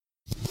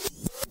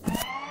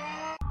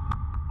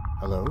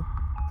Hello?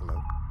 Hello?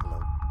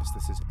 Hello?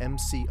 This is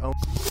MC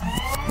Owens.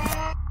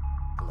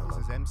 Hello? This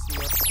is MC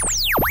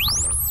Owens.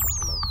 Hello?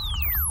 Hello?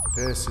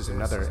 This is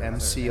another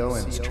MC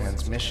Owens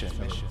transmission.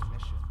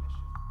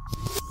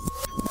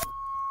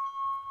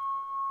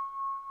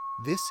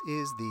 This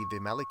is the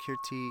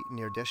Vimalakīrti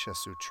Nirdeśa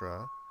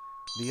Sūtra,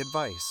 the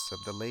advice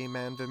of the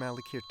layman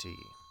Vimalakīrti.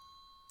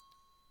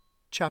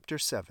 Chapter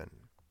 7.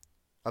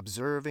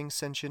 Observing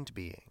Sentient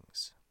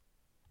Beings.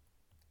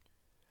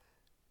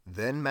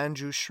 Then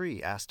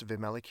Manjushri asked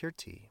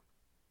Vimalakīrti,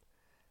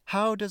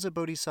 "How does a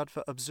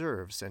bodhisattva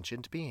observe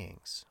sentient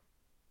beings?"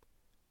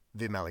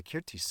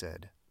 Vimalakīrti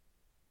said,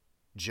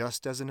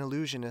 "Just as an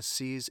illusionist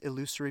sees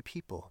illusory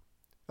people,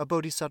 a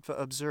bodhisattva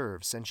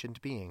observes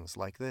sentient beings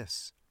like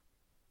this.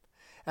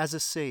 As a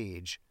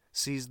sage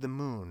sees the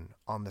moon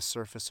on the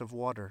surface of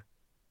water,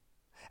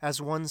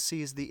 as one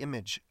sees the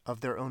image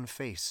of their own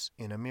face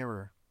in a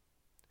mirror,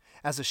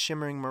 as a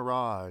shimmering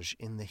mirage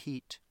in the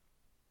heat,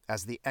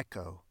 as the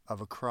echo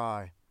of a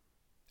cry,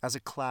 as a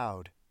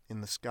cloud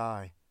in the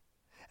sky,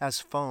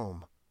 as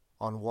foam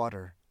on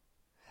water,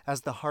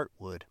 as the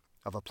heartwood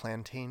of a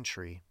plantain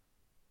tree,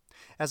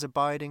 as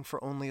abiding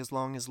for only as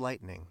long as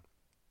lightning,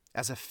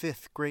 as a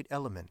fifth great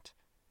element,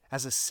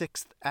 as a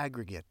sixth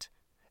aggregate,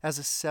 as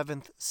a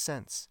seventh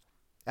sense,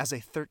 as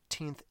a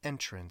 13th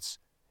entrance,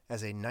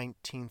 as a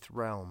 19th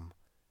realm.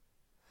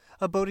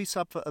 A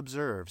bodhisattva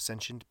observes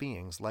sentient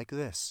beings like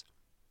this,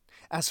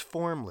 as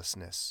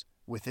formlessness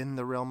within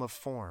the realm of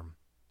form,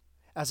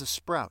 as a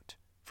sprout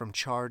from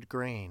charred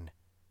grain,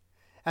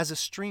 as a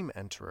stream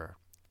enterer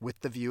with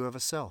the view of a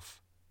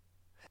self,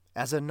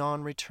 as a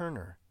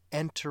non-returner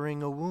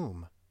entering a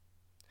womb,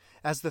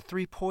 as the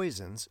 3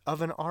 poisons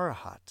of an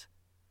arahat,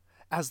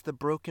 as the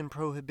broken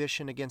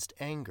prohibition against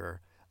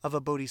anger of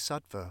a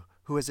bodhisattva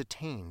who has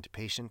attained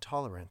patient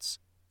tolerance,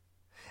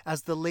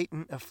 as the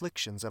latent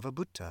afflictions of a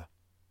Buddha,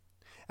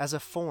 as a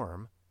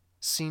form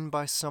seen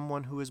by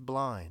someone who is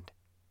blind,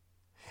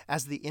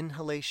 as the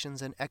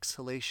inhalations and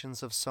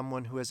exhalations of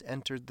someone who has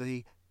entered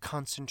the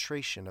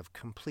concentration of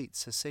complete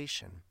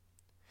cessation,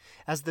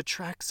 as the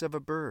tracks of a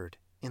bird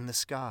in the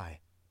sky,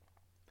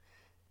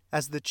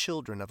 as the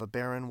children of a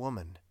barren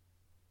woman,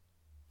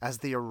 as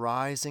the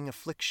arising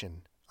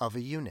affliction of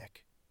a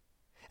eunuch,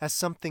 as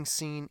something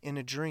seen in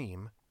a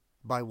dream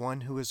by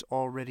one who is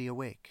already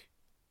awake,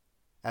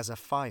 as a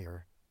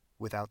fire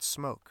without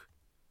smoke.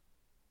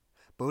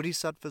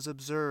 Bodhisattvas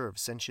observe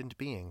sentient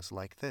beings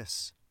like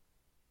this."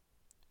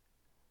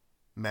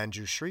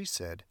 Manjushri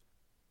said,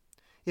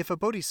 "If a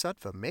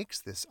bodhisattva makes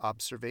this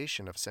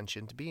observation of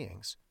sentient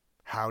beings,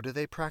 how do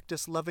they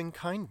practice loving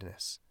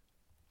kindness?"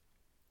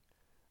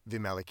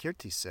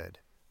 Vimalakīrti said,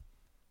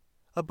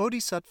 "A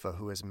bodhisattva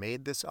who has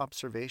made this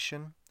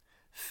observation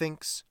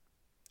thinks,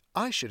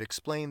 'I should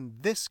explain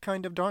this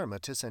kind of dharma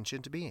to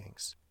sentient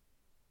beings.'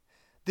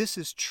 This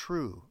is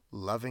true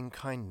loving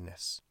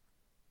kindness.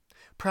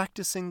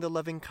 Practicing the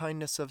loving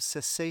kindness of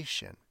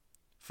cessation,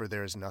 for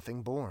there is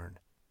nothing born.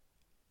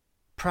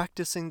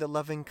 Practicing the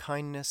loving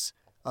kindness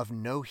of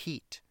no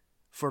heat,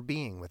 for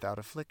being without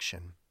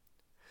affliction.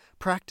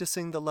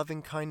 Practicing the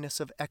loving kindness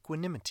of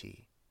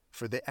equanimity,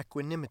 for the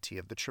equanimity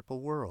of the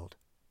triple world.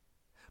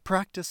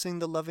 Practicing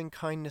the loving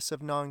kindness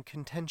of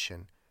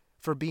non-contention,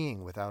 for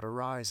being without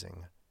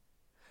arising.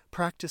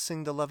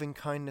 Practicing the loving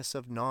kindness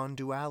of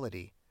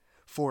non-duality,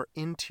 for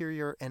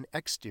interior and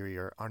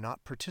exterior are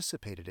not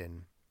participated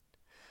in.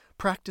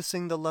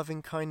 Practicing the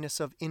loving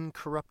kindness of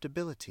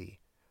incorruptibility,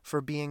 for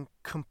being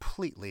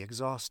completely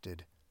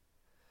exhausted.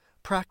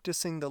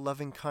 Practicing the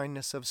loving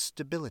kindness of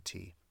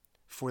stability,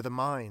 for the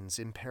mind's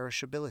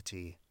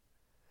imperishability.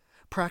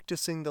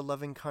 Practicing the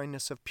loving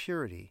kindness of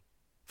purity,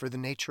 for the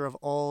nature of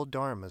all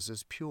dharmas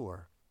is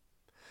pure.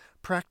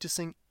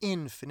 Practicing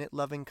infinite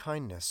loving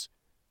kindness,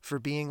 for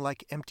being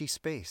like empty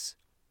space.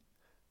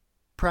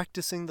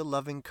 Practicing the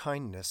loving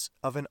kindness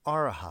of an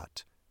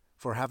arahat,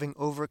 for having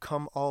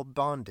overcome all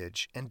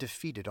bondage and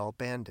defeated all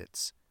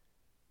bandits.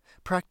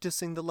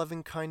 Practicing the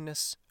loving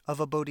kindness of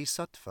a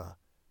bodhisattva,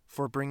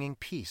 for bringing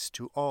peace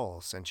to all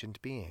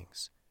sentient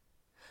beings.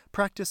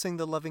 Practicing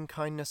the loving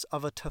kindness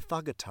of a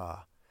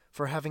tathagata,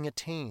 for having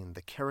attained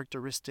the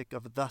characteristic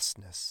of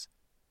thusness.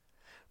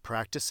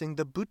 Practicing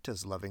the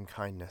Buddha's loving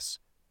kindness,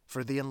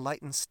 for the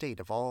enlightened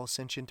state of all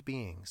sentient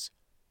beings.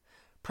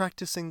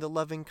 Practicing the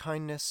loving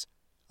kindness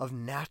of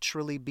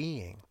naturally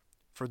being,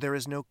 for there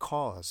is no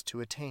cause to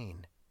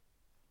attain.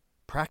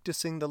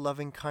 Practicing the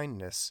loving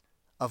kindness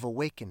of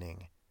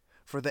awakening,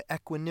 for the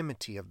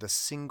equanimity of the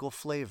single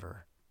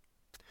flavor.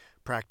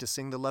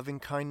 Practicing the loving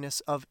kindness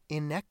of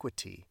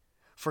inequity,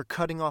 for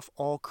cutting off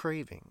all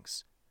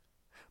cravings.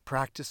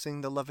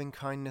 Practicing the loving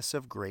kindness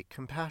of great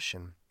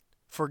compassion,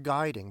 for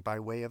guiding by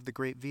way of the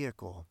great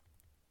vehicle.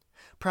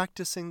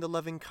 Practicing the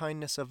loving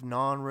kindness of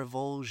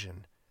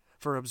non-revulsion,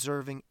 for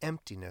observing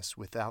emptiness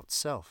without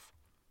self.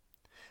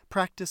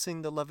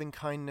 Practicing the loving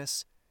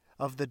kindness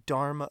of the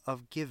dharma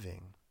of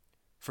giving,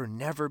 for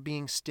never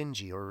being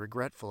stingy or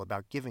regretful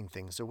about giving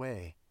things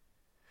away.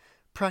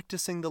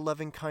 Practicing the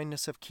loving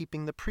kindness of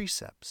keeping the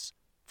precepts,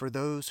 for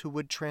those who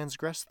would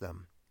transgress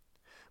them.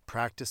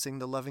 practicing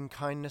the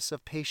loving-kindness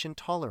of patient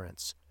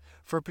tolerance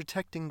for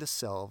protecting the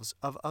selves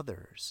of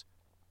others,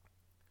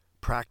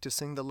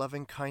 practicing the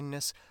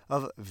loving-kindness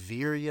of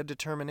virya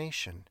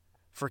determination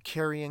for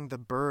carrying the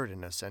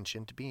burden of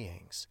sentient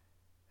beings,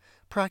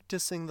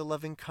 practicing the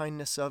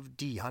loving-kindness of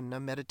dhyana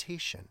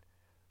meditation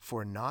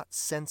for not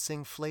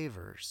sensing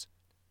flavors,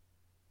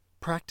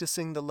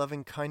 practicing the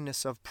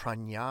loving-kindness of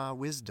prajna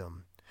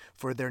wisdom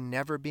for there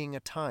never being a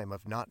time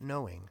of not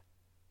knowing,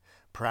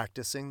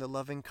 practicing the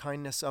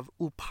loving-kindness of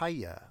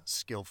upaya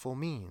skillful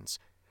means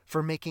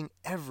for making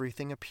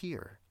everything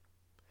appear,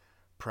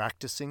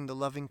 practicing the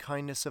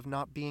loving-kindness of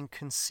not being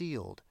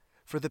concealed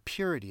for the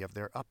purity of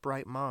their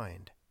upright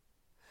mind,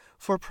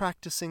 for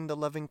practicing the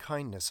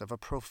loving-kindness of a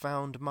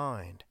profound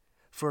mind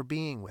for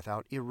being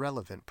without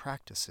irrelevant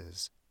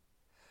practices,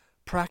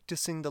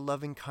 practicing the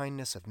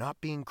loving-kindness of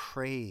not being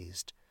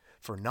crazed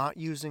for not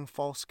using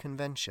false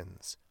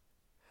conventions,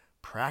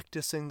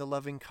 practicing the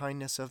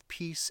loving-kindness of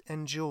peace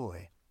and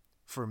joy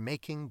for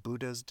making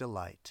Buddha's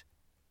delight.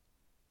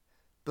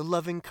 The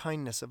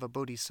loving-kindness of a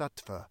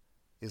bodhisattva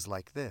is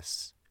like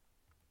this.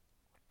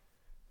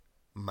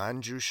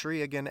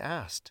 Manjushri again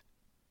asked,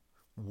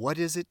 "What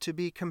is it to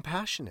be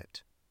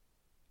compassionate?"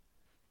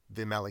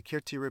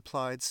 Vimalakīrti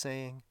replied,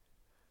 saying,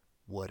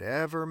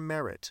 "Whatever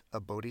merit a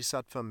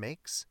bodhisattva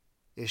makes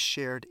is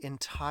shared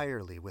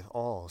entirely with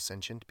all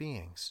sentient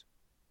beings."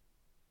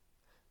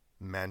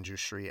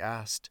 Manjushri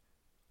asked,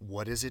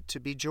 "What is it to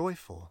be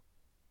joyful?"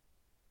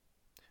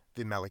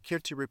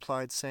 Vimalakīrti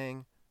replied,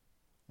 saying,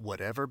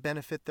 "Whatever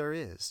benefit there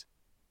is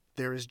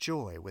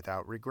joy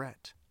without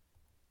regret."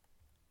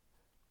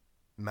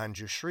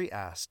 Manjushri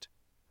asked,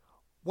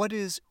 "What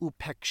is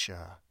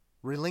upeksha,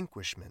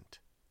 relinquishment?"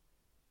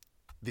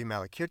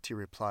 Vimalakīrti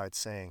replied,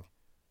 saying,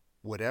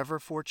 "Whatever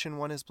fortune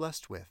one is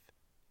blessed with,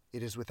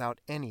 it is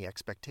without any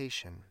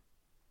expectation."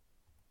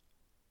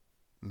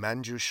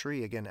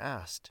 Manjushri again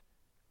asked,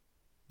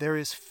 "There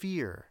is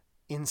fear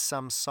in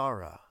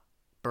samsara,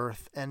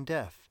 birth and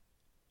death.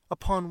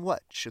 Upon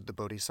what should the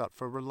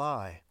bodhisattva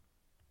rely?"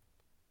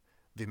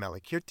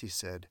 Vimalakīrti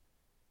said,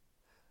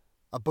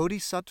 "A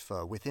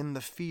bodhisattva within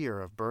the fear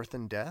of birth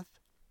and death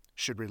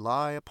should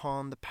rely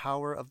upon the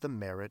power of the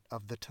merit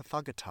of the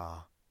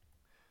Tathagata."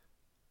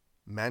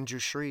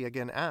 Manjushri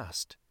again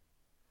asked,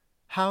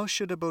 "How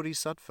should a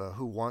bodhisattva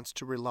who wants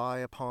to rely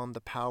upon the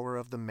power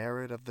of the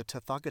merit of the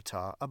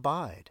Tathagata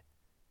abide?"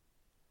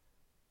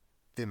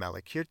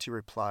 Vimalakīrti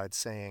replied,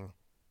 saying,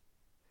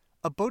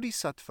 "A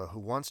bodhisattva who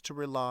wants to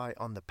rely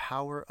on the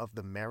power of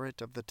the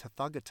merit of the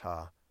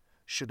Tathagata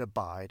should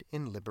abide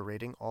in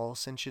liberating all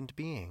sentient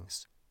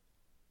beings."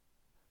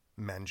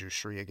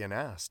 Manjushri again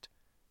asked,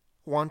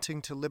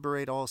 "Wanting to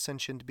liberate all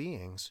sentient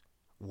beings,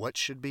 what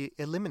should be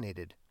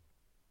eliminated?"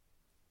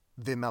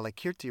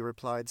 Vimalakīrti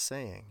replied,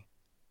 saying,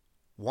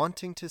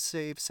 "Wanting to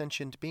save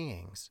sentient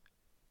beings,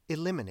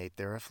 eliminate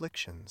their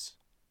afflictions."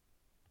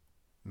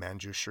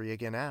 Manjushri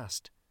again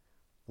asked,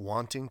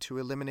 "Wanting to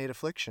eliminate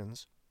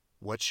afflictions,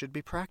 what should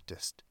be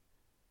practiced?"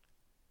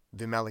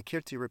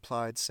 Vimalakīrti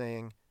replied,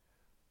 saying,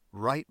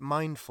 "Right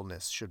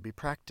mindfulness should be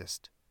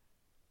practiced."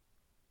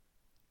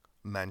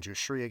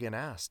 Manjushri again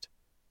asked,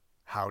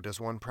 "How does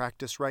one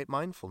practice right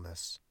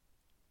mindfulness?"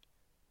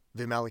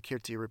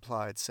 Vimalakīrti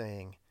replied,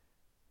 saying,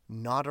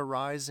 "Not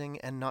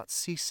arising and not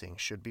ceasing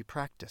should be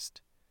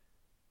practiced."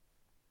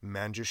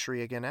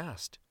 Manjushri again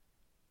asked,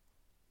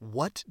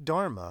 "What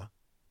dharma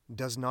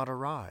does not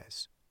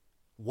arise?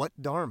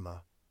 What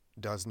dharma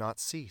does not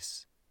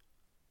cease?"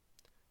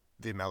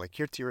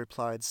 Vimalakīrti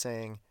replied,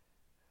 saying,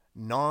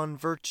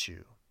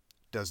 "Non-virtue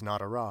does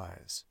not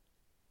arise.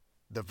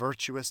 The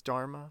virtuous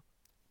dharma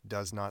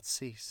does not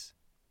cease."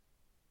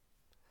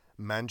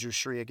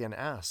 Manjushri again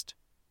asked,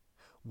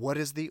 "What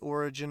is the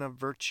origin of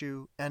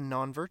virtue and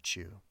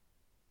non-virtue?"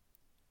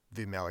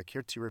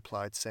 Vimalakīrti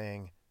replied,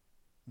 saying,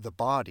 "The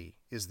body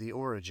is the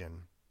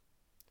origin."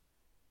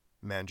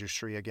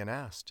 Manjushri again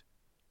asked,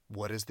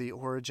 "What is the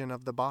origin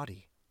of the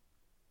body?"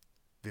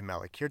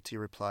 Vimalakīrti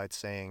replied,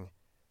 saying,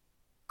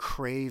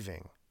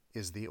 "Craving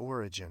is the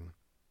origin."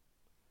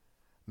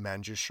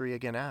 Manjushri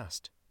again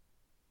asked,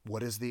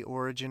 "What is the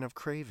origin of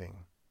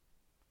craving?"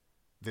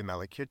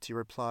 Vimalakīrti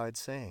replied,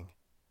 saying,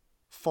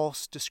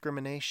 "False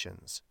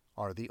discriminations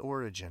are the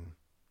origin."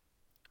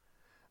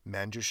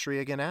 Manjushri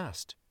again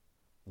asked,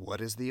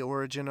 "What is the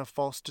origin of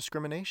false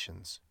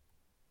discriminations?"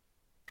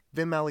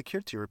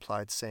 Vimalakīrti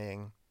replied,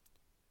 saying,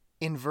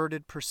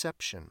 "Inverted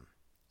perception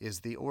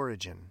is the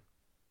origin."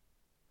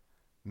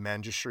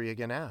 Manjushri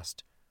again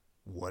asked,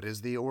 "What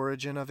is the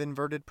origin of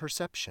inverted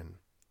perception?"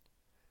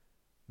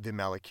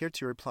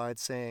 Vimalakīrti replied,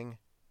 saying,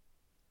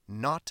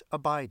 "Not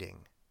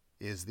abiding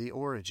is the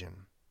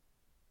origin."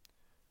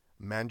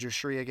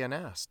 Manjushri again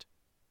asked,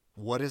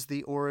 "What is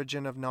the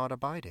origin of not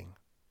abiding?"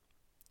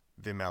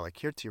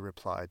 Vimalakīrti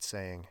replied,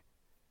 saying,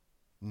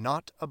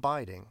 "Not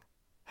abiding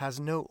has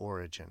no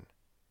origin.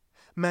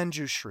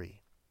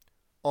 Manjushri,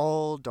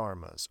 all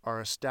dharmas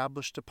are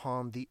established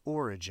upon the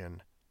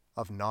origin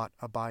of not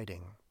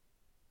abiding."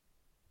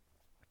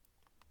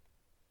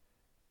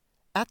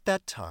 At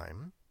that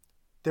time,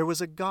 There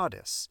was a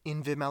goddess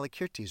in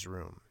Vimalakīrti's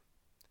room.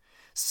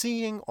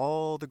 Seeing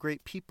all the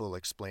great people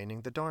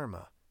explaining the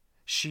Dharma,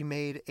 she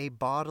made a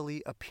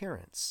bodily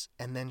appearance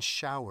and then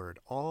showered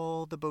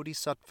all the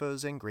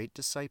bodhisattvas and great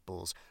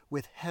disciples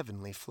with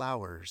heavenly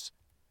flowers.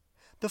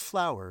 The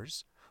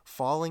flowers,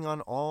 falling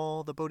on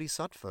all the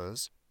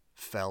bodhisattvas,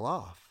 fell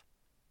off.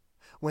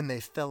 When they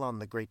fell on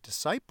the great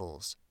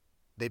disciples,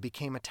 they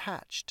became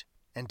attached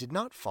and did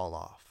not fall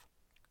off.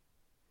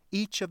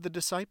 Each of the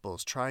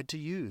disciples tried to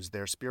use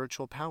their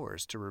spiritual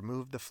powers to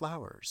remove the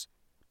flowers,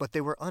 but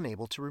they were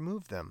unable to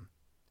remove them.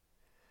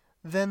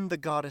 Then the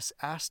goddess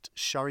asked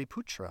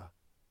Shariputra,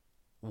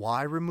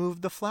 "Why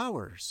remove the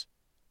flowers?"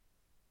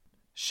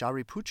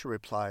 Shariputra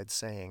replied,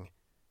 saying,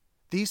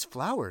 "These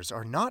flowers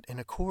are not in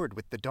accord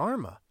with the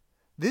Dharma.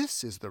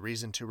 This is the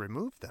reason to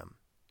remove them."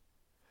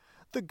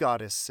 The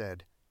goddess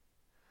said,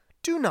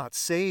 "Do not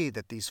say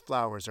that these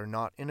flowers are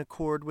not in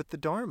accord with the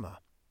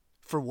Dharma.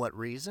 For what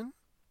reason?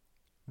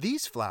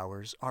 These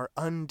flowers are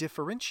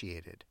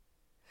undifferentiated.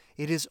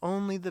 It is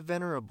only the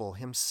Venerable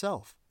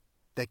himself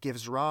that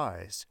gives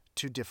rise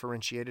to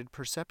differentiated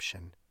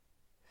perception.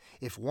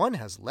 If one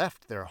has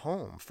left their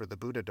home for the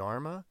Buddha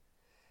Dharma,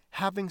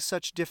 having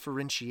such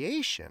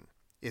differentiation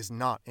is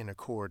not in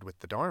accord with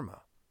the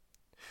Dharma.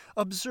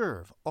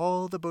 Observe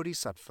all the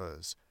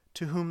bodhisattvas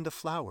to whom the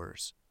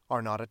flowers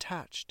are not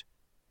attached.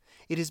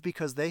 It is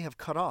because they have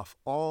cut off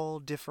all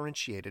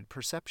differentiated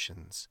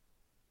perceptions.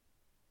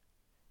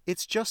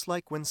 It's just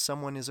like when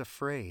someone is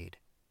afraid.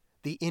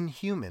 The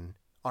inhuman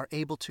are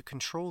able to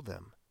control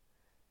them.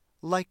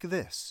 Like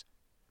this,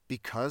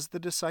 because the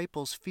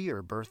disciples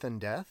fear birth and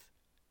death,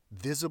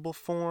 visible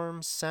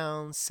forms,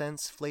 sounds,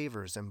 scents,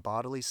 flavors, and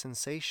bodily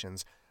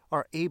sensations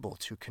are able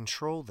to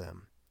control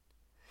them.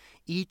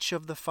 Each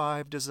of the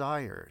 5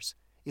 desires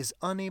is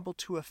unable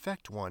to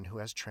affect one who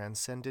has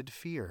transcended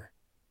fear.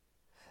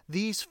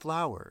 These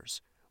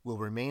flowers will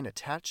remain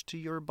attached to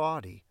your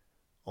body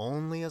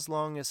only as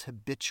long as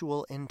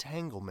habitual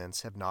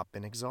entanglements have not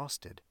been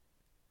exhausted.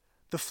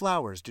 The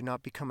flowers do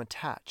not become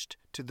attached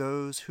to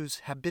those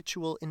whose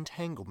habitual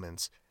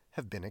entanglements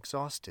have been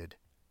exhausted."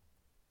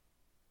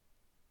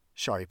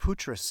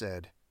 Shariputra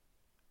said,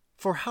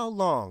 "For how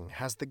long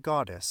has the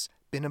goddess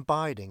been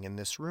abiding in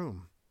this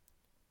room?"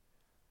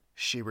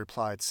 She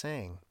replied,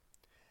 saying,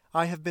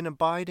 "I have been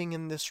abiding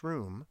in this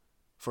room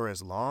for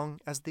as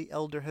long as the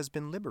elder has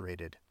been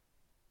liberated."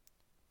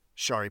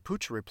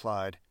 Shariputra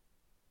replied,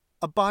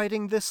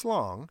 "Abiding this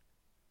long?"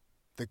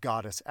 The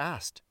goddess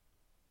asked,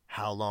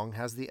 "How long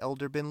has the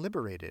elder been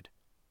liberated?"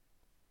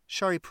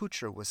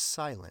 Shariputra was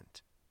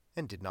silent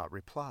and did not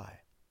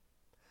reply.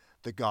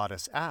 The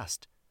goddess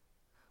asked,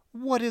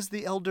 "What is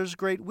the elder's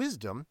great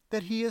wisdom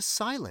that he is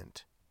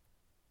silent?"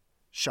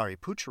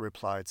 Shariputra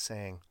replied,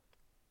 saying,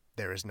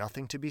 "There is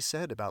nothing to be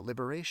said about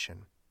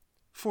liberation.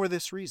 For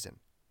this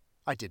reason,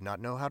 I did not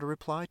know how to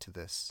reply to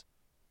this."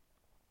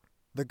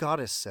 The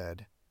goddess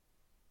said,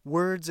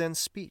 "Words and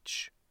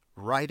speech,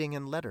 writing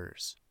and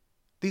letters,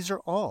 these are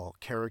all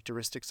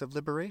characteristics of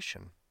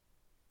liberation.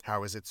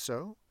 How is it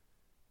so?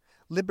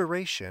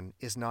 Liberation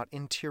is not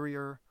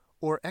interior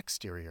or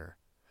exterior,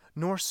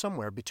 nor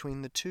somewhere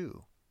between the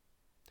two.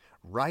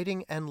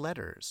 Writing and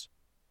letters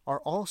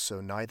are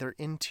also neither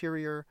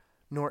interior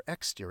nor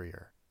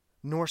exterior,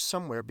 nor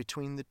somewhere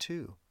between the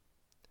two.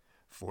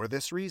 For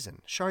this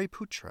reason,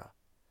 Shariputra,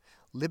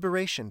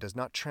 liberation does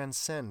not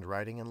transcend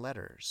writing and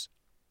letters.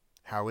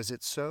 How is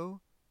it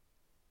so?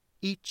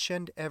 Each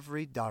and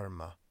every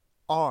dharma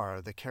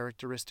are the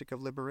characteristic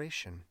of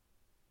liberation."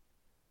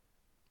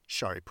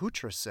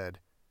 Shariputra said,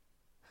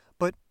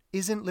 "But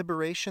isn't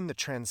liberation the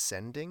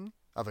transcending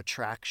of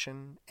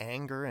attraction,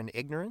 anger, and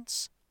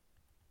ignorance?"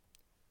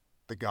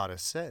 The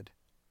goddess said,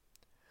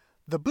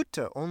 "The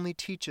Buddha only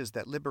teaches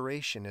that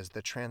liberation is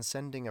the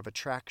transcending of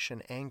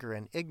attraction, anger,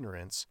 and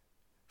ignorance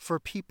for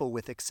people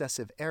with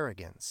excessive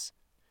arrogance.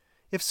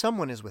 If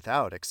someone is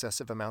without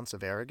excessive amounts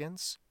of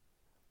arrogance,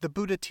 the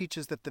Buddha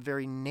teaches that the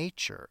very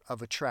nature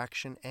of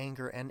attraction,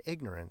 anger, and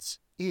ignorance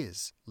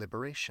is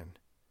liberation."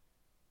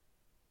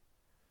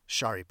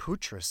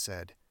 Shariputra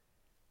said,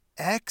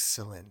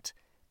 "Excellent,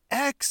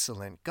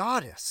 excellent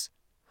goddess!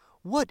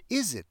 What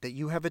is it that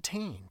you have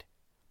attained?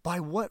 By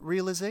what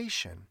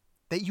realization,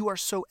 that you are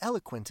so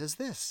eloquent as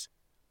this?"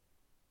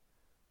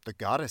 The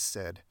goddess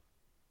said,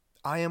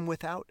 "I am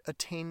without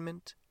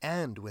attainment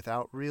and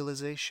without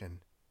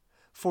realization.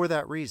 For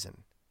that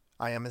reason,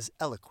 I am as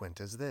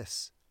eloquent as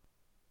this.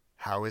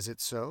 How is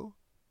it so?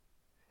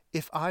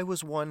 If I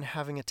was one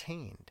having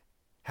attained,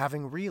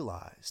 having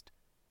realized,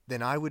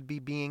 then I would be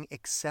being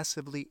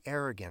excessively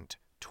arrogant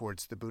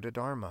towards the Buddha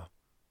Dharma."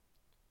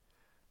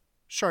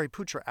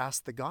 Shariputra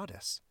asked the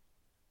goddess,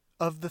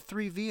 "Of the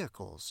 3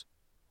 vehicles,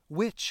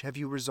 which have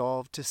you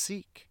resolved to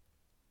seek?"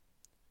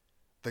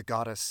 The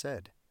goddess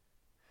said,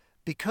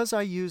 "Because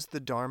I use the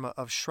Dharma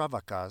of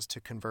Shravakas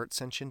to convert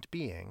sentient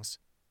beings,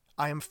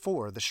 I am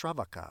for the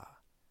Shravaka.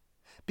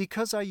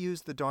 Because I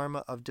use the Dharma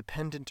of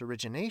dependent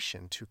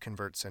origination to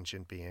convert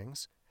sentient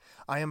beings,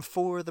 I am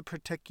for the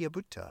Pratyekya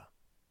Buddha.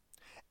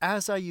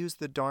 As I use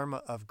the Dharma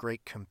of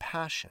great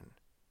compassion,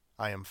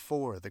 I am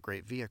for the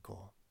great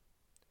vehicle.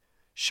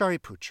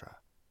 Shariputra,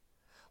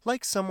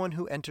 like someone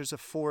who enters a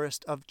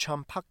forest of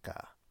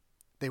champaka,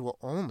 they will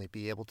only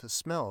be able to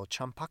smell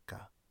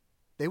champaka.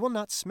 They will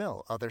not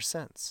smell other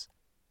scents.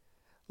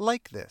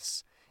 Like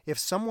this, if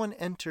someone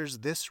enters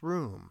this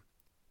room,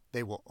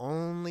 they will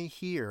only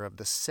hear of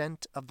the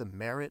scent of the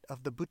merit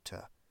of the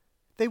Buddha.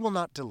 They will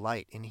not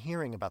delight in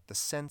hearing about the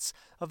sense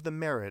of the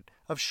merit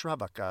of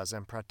Shravakas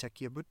and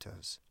Pratyekya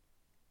Buddhas.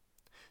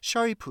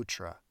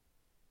 Shariputra,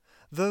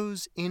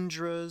 those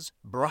Indras,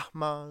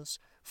 Brahmas,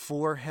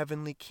 4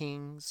 heavenly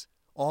kings,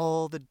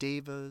 all the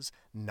Devas,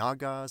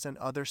 Nagas, and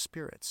other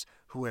spirits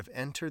who have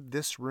entered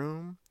this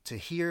room to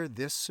hear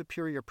this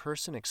superior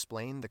person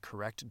explain the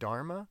correct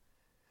Dharma,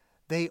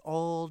 they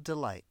all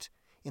delight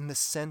in the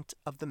scent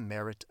of the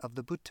merit of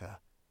the Buddha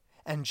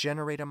and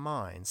generate a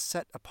mind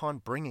set upon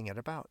bringing it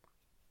about.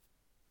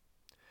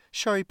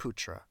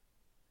 Shariputra,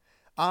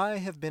 I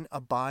have been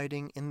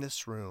abiding in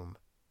this room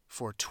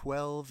for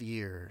 12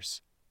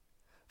 years.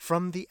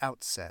 From the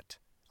outset,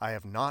 I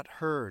have not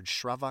heard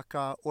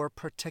Shravaka or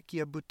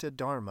Pratyekya Buddha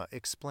Dharma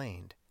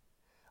explained.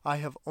 I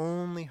have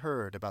only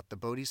heard about the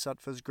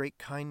Bodhisattva's great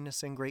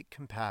kindness and great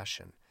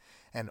compassion,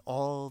 and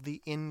all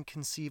the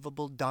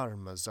inconceivable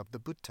dharmas of the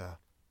Buddha.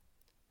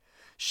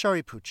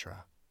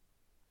 Shariputra,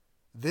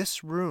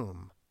 this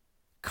room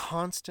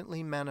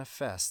constantly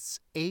manifests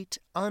 8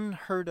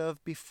 unheard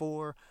of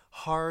before,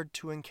 hard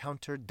to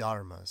encounter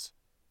dharmas.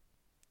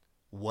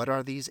 What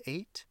are these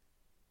 8?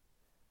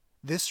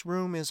 This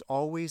room is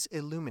always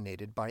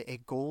illuminated by a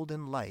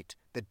golden light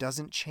that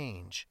doesn't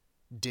change,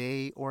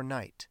 day or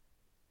night,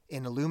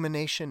 an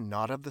illumination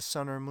not of the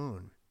sun or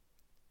moon.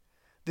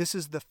 This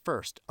is the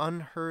first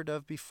unheard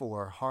of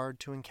before, hard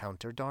to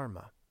encounter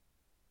dharma.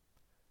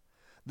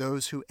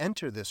 Those who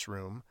enter this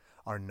room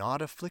are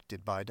not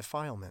afflicted by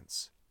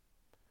defilements.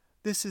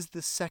 This is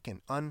the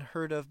second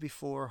unheard of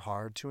before,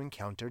 hard to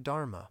encounter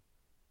dharma.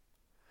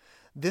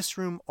 This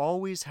room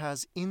always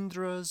has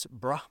Indras,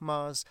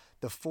 Brahmas,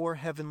 the 4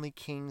 heavenly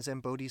kings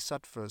and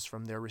bodhisattvas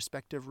from their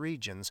respective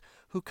regions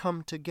who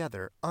come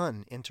together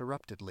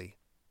uninterruptedly.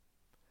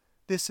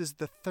 This is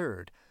the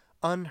third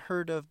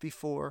unheard of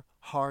before,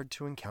 hard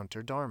to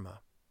encounter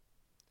dharma.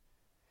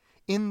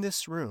 In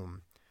this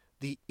room,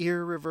 the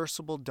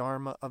irreversible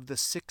dharma of the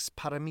 6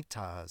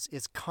 paramitas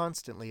is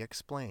constantly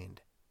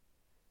explained.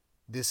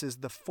 This is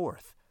the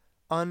 4th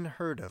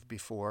unheard of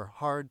before,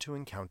 hard to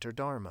encounter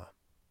dharma.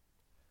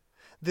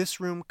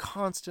 This room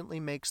constantly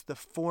makes the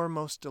 4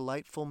 most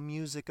delightful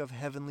music of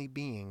heavenly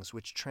beings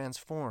which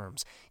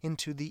transforms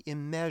into the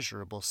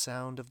immeasurable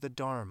sound of the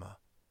Dharma.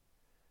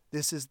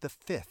 This is the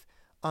 5th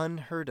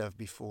unheard of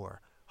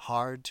before,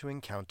 hard to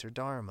encounter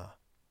Dharma.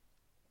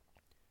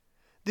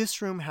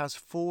 This room has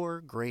 4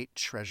 great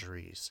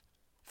treasuries,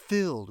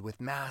 filled with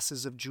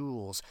masses of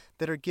jewels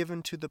that are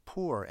given to the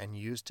poor and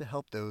used to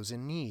help those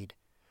in need,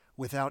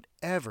 without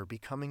ever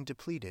becoming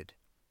depleted.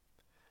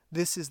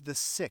 This is the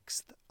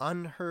 6th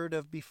unheard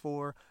of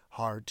before,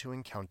 hard to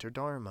encounter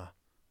Dharma.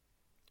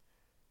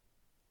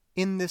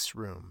 In this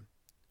room,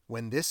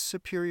 when this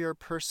superior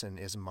person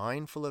is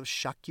mindful of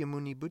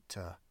Shakyamuni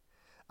Buddha,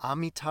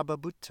 Amitabha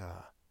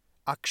Buddha,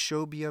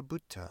 Akshobhya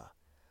Buddha,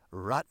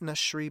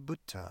 Ratnashri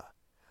Buddha,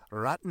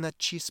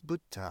 Ratnachis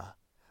Buddha,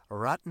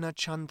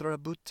 Ratnachandra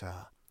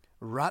Buddha,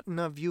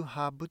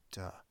 Ratnavyuha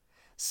Buddha,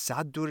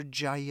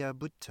 Sadurjaya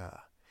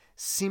Buddha,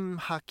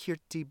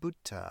 Simhakirti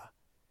Buddha,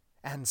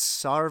 and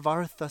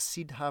Sarvartha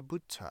Siddha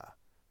Buddha.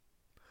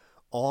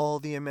 All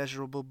the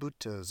immeasurable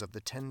Buddhas of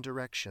the 10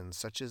 directions,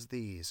 such as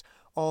these,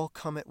 all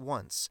come at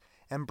once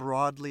and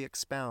broadly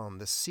expound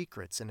the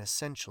secrets and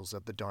essentials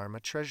of the Dharma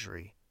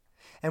treasury.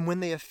 And when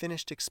they have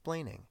finished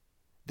explaining,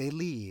 they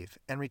leave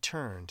and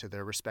return to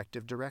their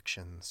respective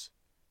directions.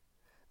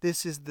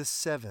 This is the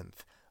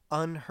 7th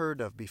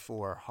unheard of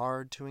before,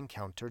 hard to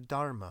encounter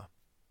Dharma.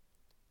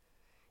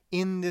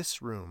 In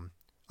this room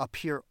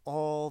appear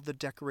all the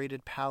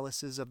decorated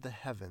palaces of the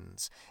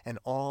heavens and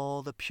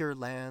all the pure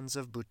lands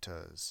of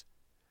Buddhas.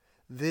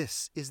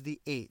 This is the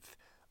 8th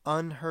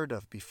unheard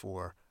of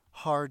before,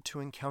 hard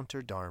to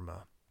encounter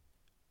Dharma.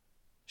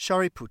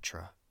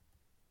 Shariputra,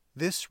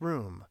 this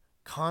room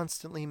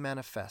constantly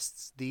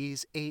manifests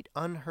these 8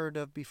 unheard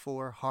of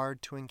before,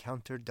 hard to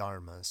encounter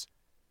Dharmas.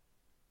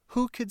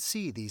 Who could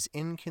see these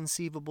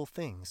inconceivable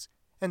things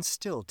and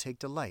still take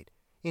delight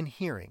in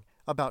hearing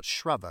about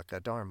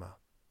Shravaka Dharma?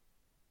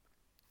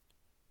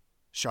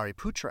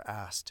 Shariputra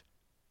asked,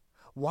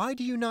 "Why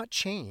do you not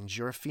change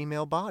your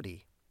female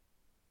body?"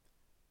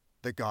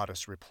 The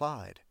goddess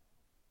replied,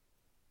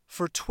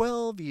 "For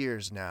 12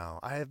 years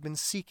now I have been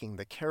seeking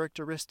the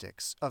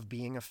characteristics of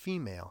being a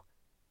female,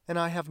 and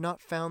I have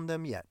not found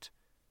them yet.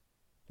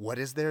 What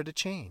is there to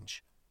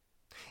change?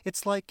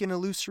 It's like an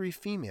illusory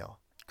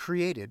female,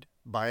 created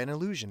by an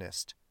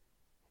illusionist.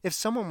 If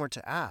someone were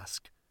to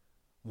ask,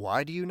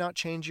 'Why do you not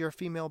change your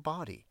female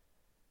body?'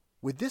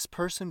 would this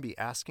person be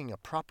asking a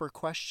proper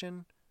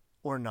question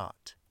or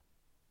not?"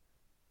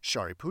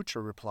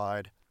 Shariputra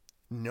replied,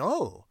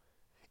 "No,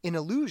 an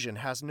illusion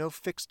has no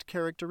fixed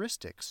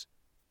characteristics.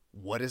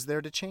 What is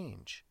there to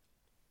change?"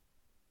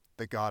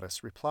 The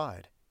goddess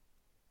replied,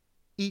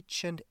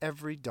 "Each and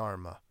every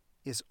dharma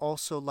is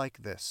also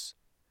like this,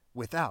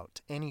 without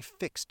any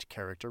fixed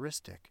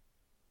characteristic.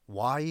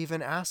 Why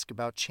even ask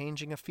about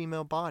changing a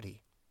female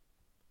body?"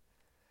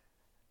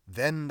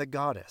 Then the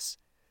goddess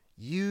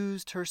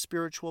used her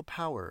spiritual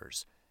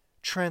powers,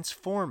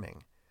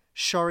 transforming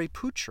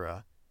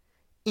Shariputra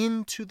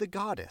into the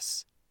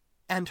goddess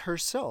and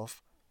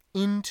herself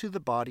into the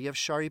body of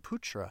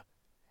Shariputra,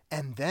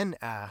 and then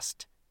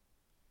asked,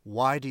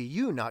 "Why do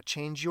you not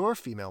change your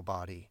female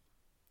body?"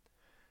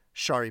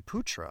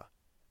 Shariputra,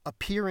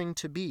 appearing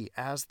to be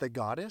as the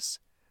goddess,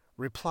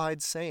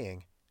 replied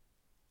saying,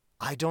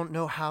 "I don't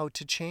know how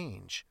to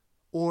change,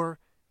 or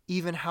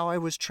even how I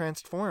was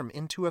transformed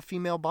into a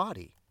female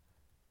body."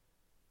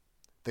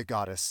 The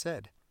goddess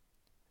said,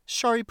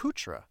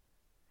 "Shariputra,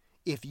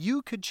 if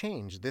you could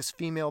change this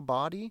female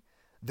body,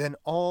 then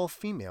all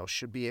females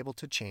should be able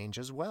to change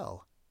as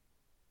well.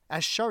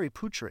 As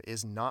Shariputra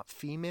is not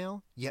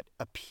female, yet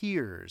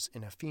appears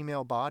in a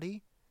female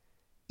body,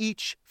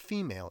 each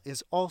female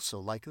is also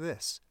like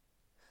this.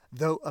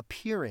 Though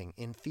appearing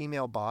in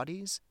female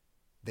bodies,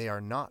 they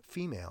are not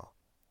female.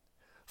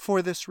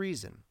 For this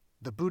reason,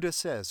 the Buddha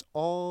says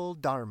all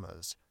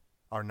dharmas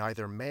are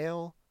neither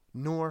male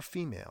nor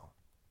female."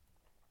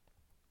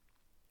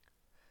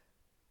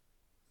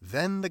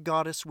 Then the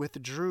goddess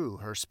withdrew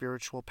her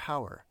spiritual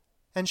power,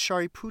 and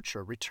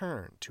Shariputra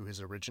returned to his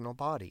original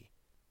body.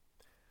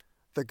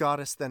 The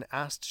goddess then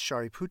asked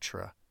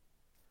Shariputra,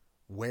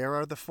 "Where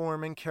are the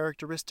form and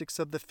characteristics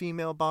of the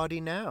female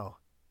body now?"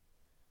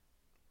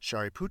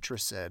 Shariputra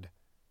said,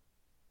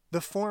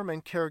 "The form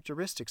and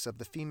characteristics of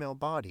the female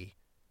body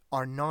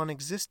are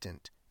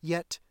non-existent,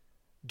 yet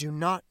do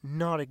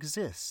not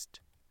exist."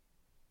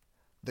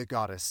 The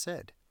goddess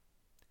said,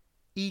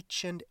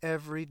 "Each and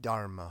every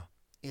dharma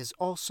is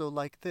also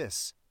like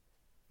this,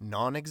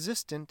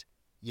 non-existent,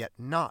 yet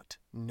not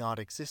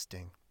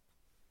existing.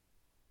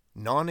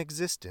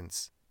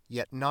 Non-existence,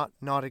 yet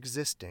not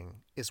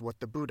existing, is what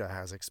the Buddha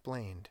has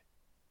explained."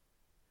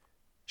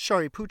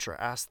 Shariputra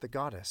asked the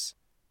goddess,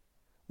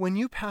 "When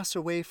you pass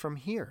away from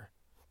here,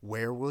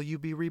 where will you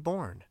be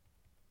reborn?"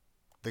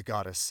 The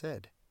goddess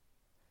said,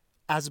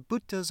 "As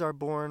Buddhas are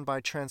born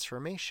by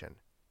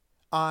transformation,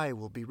 I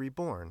will be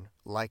reborn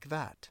like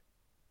that."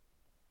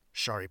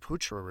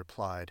 Shariputra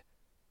replied,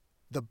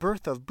 "The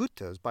birth of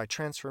Buddhas by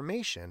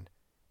transformation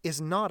is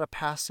not a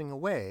passing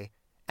away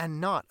and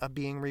not a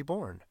being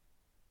reborn."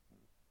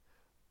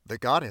 The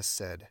goddess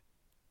said,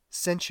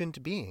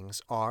 "Sentient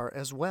beings are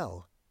as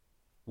well,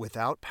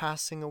 without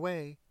passing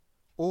away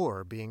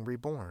or being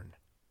reborn."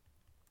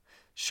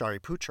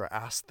 Shariputra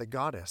asked the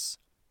goddess,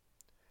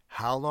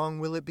 "How long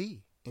will it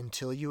be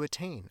until you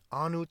attain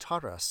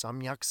Anuttara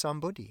Samyak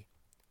Sambuddhi?"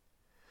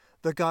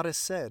 The goddess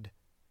said,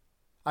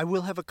 "I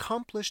will have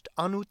accomplished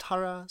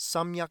Anuttara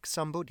Samyak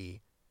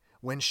Sambuddhi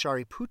when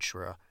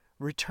Shariputra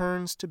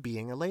returns to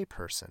being a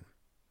layperson."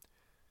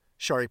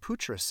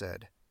 Shariputra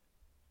said,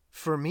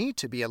 "For me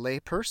to be a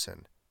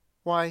layperson,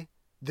 why,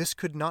 this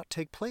could not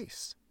take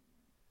place."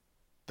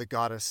 The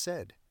goddess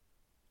said,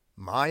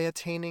 "My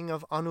attaining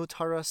of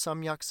Anuttara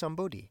Samyak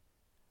Sambuddhi,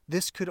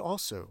 this could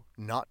also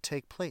not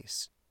take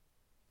place.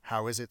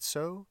 How is it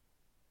so?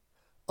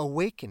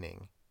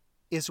 Awakening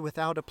is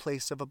without a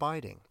place of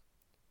abiding.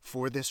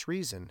 For this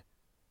reason,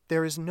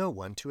 there is no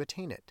one to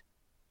attain it."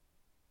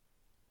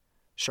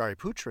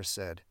 Shariputra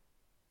said,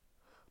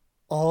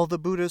 "All the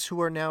Buddhas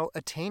who are now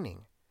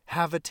attaining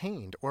have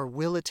attained or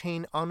will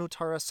attain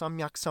Anuttara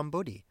Samyak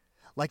Sambuddhi,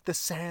 like the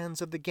sands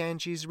of the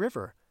Ganges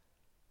River.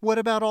 What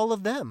about all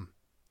of them?"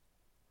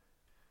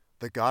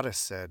 The goddess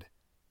said,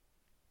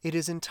 "It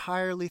is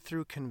entirely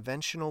through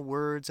conventional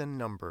words and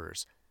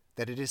numbers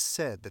that it is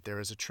said that there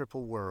is a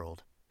triple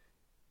world.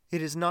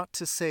 It is not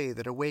to say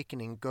that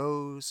awakening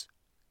goes,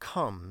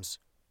 comes,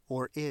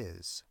 or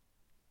is."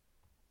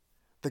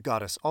 The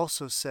goddess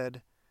also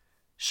said,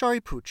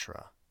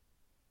 "Shariputra,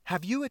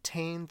 have you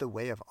attained the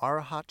way of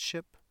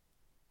arahatship?"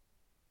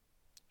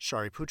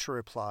 Shariputra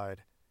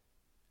replied,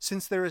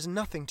 "Since there is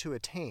nothing to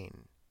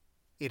attain,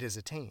 it is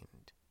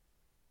attained."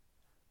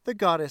 The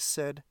goddess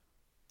said,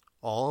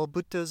 "All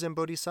Buddhas and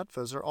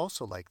Bodhisattvas are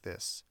also like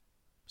this.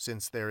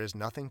 Since there is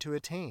nothing to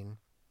attain,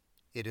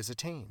 it is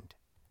attained."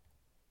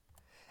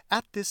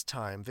 At this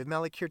time,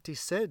 Vimalakīrti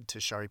said to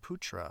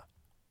Shariputra,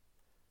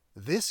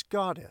 "This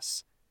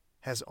goddess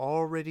has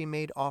already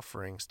made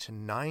offerings to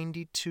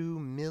 92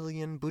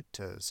 million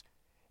Buddhas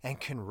and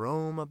can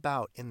roam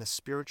about in the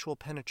spiritual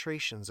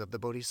penetrations of the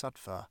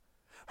Bodhisattva,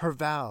 her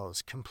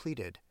vows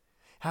completed,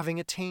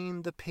 having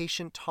attained the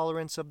patient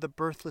tolerance of the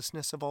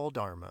birthlessness of all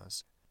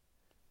dharmas.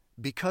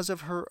 Because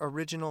of her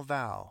original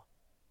vow,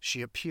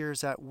 she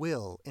appears at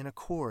will in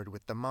accord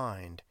with the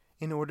mind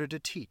in order to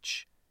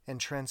teach and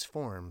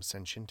transform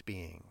sentient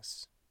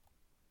beings."